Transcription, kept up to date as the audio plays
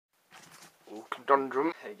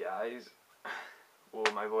Dundrum. Hey guys, well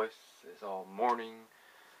my voice is all morning.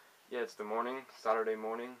 Yeah, it's the morning, Saturday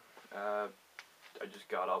morning. I just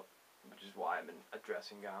got up, which is why I'm in a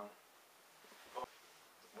dressing gown.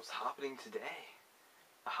 What's happening today?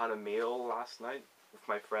 I had a meal last night with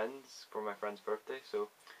my friends for my friend's birthday, so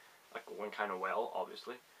like went kind of well,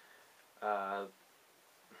 obviously. Then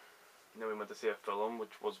we went to see a film,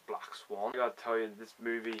 which was Black Swan. I gotta tell you, this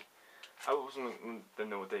movie, I didn't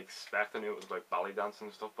know what to expect. I knew it was like ballet dancing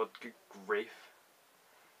and stuff, but good grief,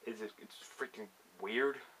 it's freaking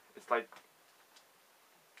weird. It's like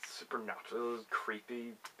supernatural,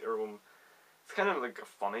 creepy. It's kind of like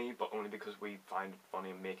funny, but only because we find it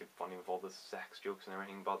funny and make it funny with all the sex jokes and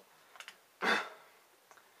everything. But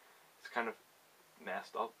it's kind of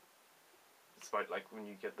messed up. It's about like when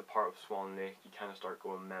you get the part of Swan Lake, you kind of start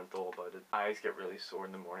going mental about it. My eyes get really sore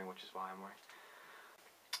in the morning, which is why I'm wearing.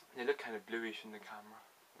 They look kind of bluish in the camera.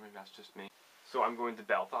 Maybe that's just me. So I'm going to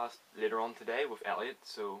Belfast later on today with Elliott,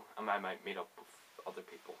 so I might meet up with other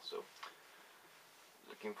people. So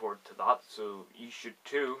looking forward to that. So you should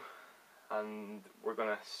too. And we're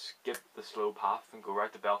gonna skip the slow path and go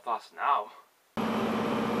right to Belfast now.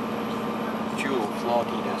 Jewel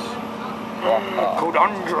flogginess.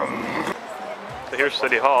 Conundrum. So here's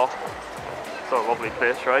City Hall. It's a lovely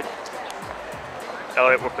place, right?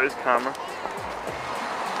 Elliott with his camera.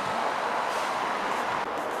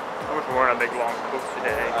 I was wearing a big long coat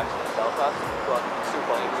today. Belfast, but super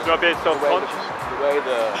funny. It's not being self-conscious. The way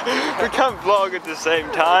the... We can't vlog at the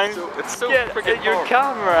same time. It's so Get your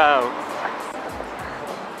camera out.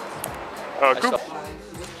 Oh, cool.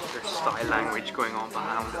 There's style language going on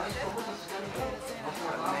behind us.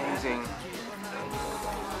 Amazing.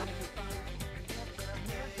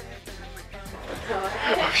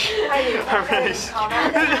 I'm really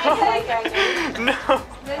scared. No.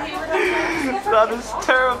 That is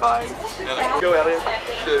terrifying. Go, Elliott.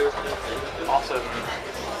 Awesome.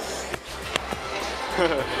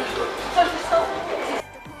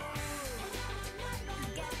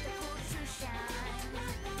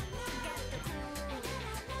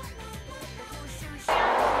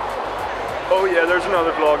 Oh yeah, there's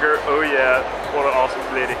another vlogger. Oh yeah, what an awesome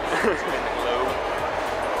lady.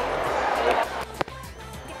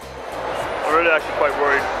 I'm really actually quite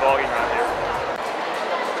worried vlogging around here.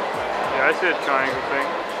 Yeah, I see a triangle thing.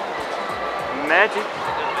 Magic.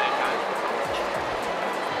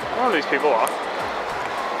 One of these people are.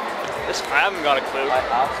 I haven't got a clue. I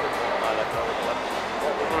absolutely don't know.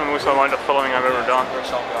 One of the most amount of filming I've ever done. Where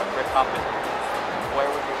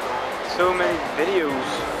would you go? So many videos.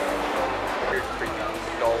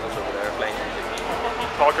 Dolls over there playing music.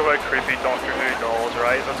 Talk about creepy Doctor Who dolls,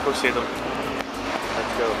 right? Let's go see them.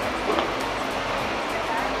 Let's go.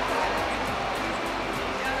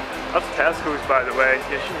 That's Tesco's, by the way.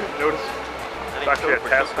 You should notice. It's actually a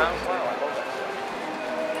Tesco's.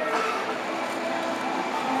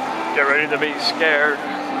 Get ready to be scared.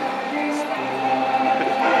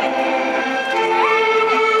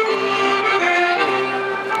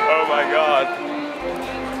 Oh my god.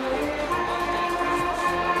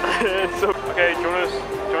 So, okay, do you want to see if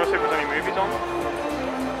there's any movies on?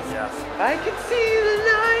 Yeah. I can see the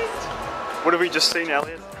light. What have we just seen,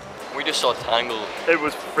 Elliott? We just saw Tangled. It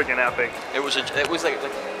was freaking epic. It was like a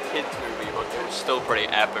kids movie, but it was still pretty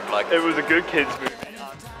epic. Like it was a good kids movie.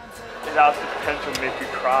 It has the potential to make you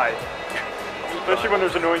cry, especially when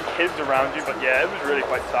there's annoying kids around you. But yeah, it was really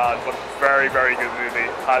quite sad, but very, very good movie.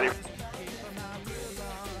 Highly.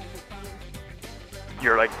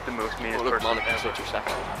 You're like the most meanest person ever. Such a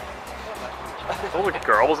sex. All the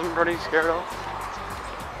girls I'm pretty scared of.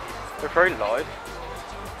 They're very loud.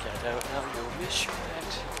 Get out now, you'll miss your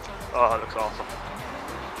ex. Oh, that looks awesome.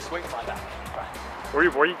 Swing my back. Were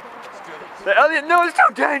you? The Elliott, no, it's so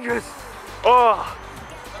dangerous. Oh,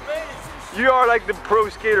 amazing. You are like the pro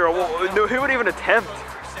skater. No, who would even attempt?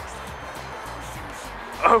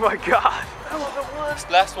 Oh my god. That was the worst.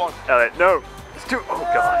 Last one. Elliott, no. It's too. Oh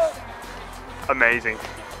god. Amazing.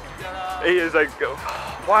 He is like,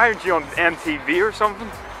 why aren't you on MTV or something?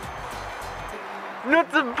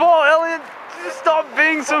 Not the ball, Elliott. Stop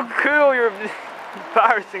being so cool. You're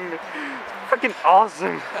embarrassing me. It's freaking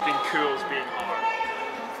awesome. Being cool is being hard.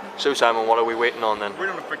 So Simon, what are we waiting on then?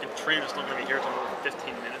 We're on a freaking train. It's not going to be here until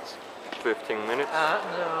 15 minutes. 15 minutes?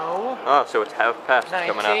 No. Oh, so it's half past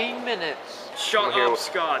coming up. 19 minutes. Shut up,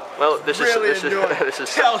 Scott. Well, this really is this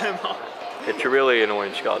is Tell him off. It's really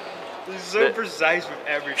annoying, Scott. This is so precise with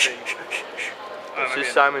everything. This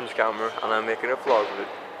is Simon's camera, and I'm making a vlog of it.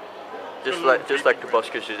 Just like the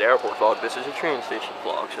Buskers' airport vlog, this is a train station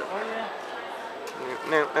vlog. So. Oh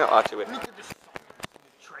No, actually wait. Look at this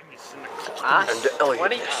train in the clock. And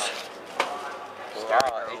Elliott.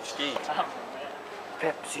 HD.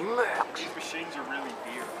 Pepsi Max. These machines are really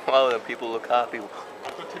dear. Wow, the people look happy.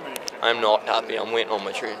 I've got too many things. I'm not happy. I'm waiting on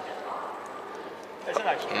my train. Isn't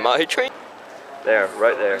actually My train? There,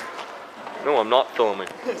 right there. No, I'm not filming.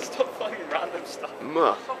 Stop fucking random stuff.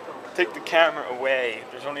 Muh. Take the camera away.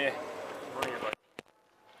 There's only a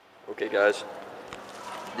Okay, guys.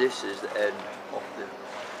 This is the end of the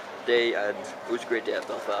day, and it was a great day at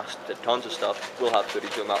Belfast. Did tons of stuff. We'll have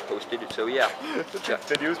footage on that posted. So yeah.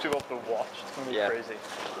 videos people have to watch. It's gonna be crazy.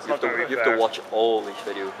 It's You have to watch all these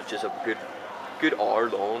videos, which is a good hour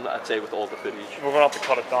long, I'd say, with all the footage. We're gonna have to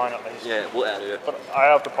cut it down at least. Yeah, we'll edit it. But I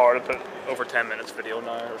have the power to put over 10 minutes video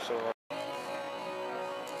now or so.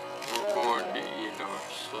 Recording, you know,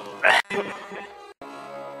 so.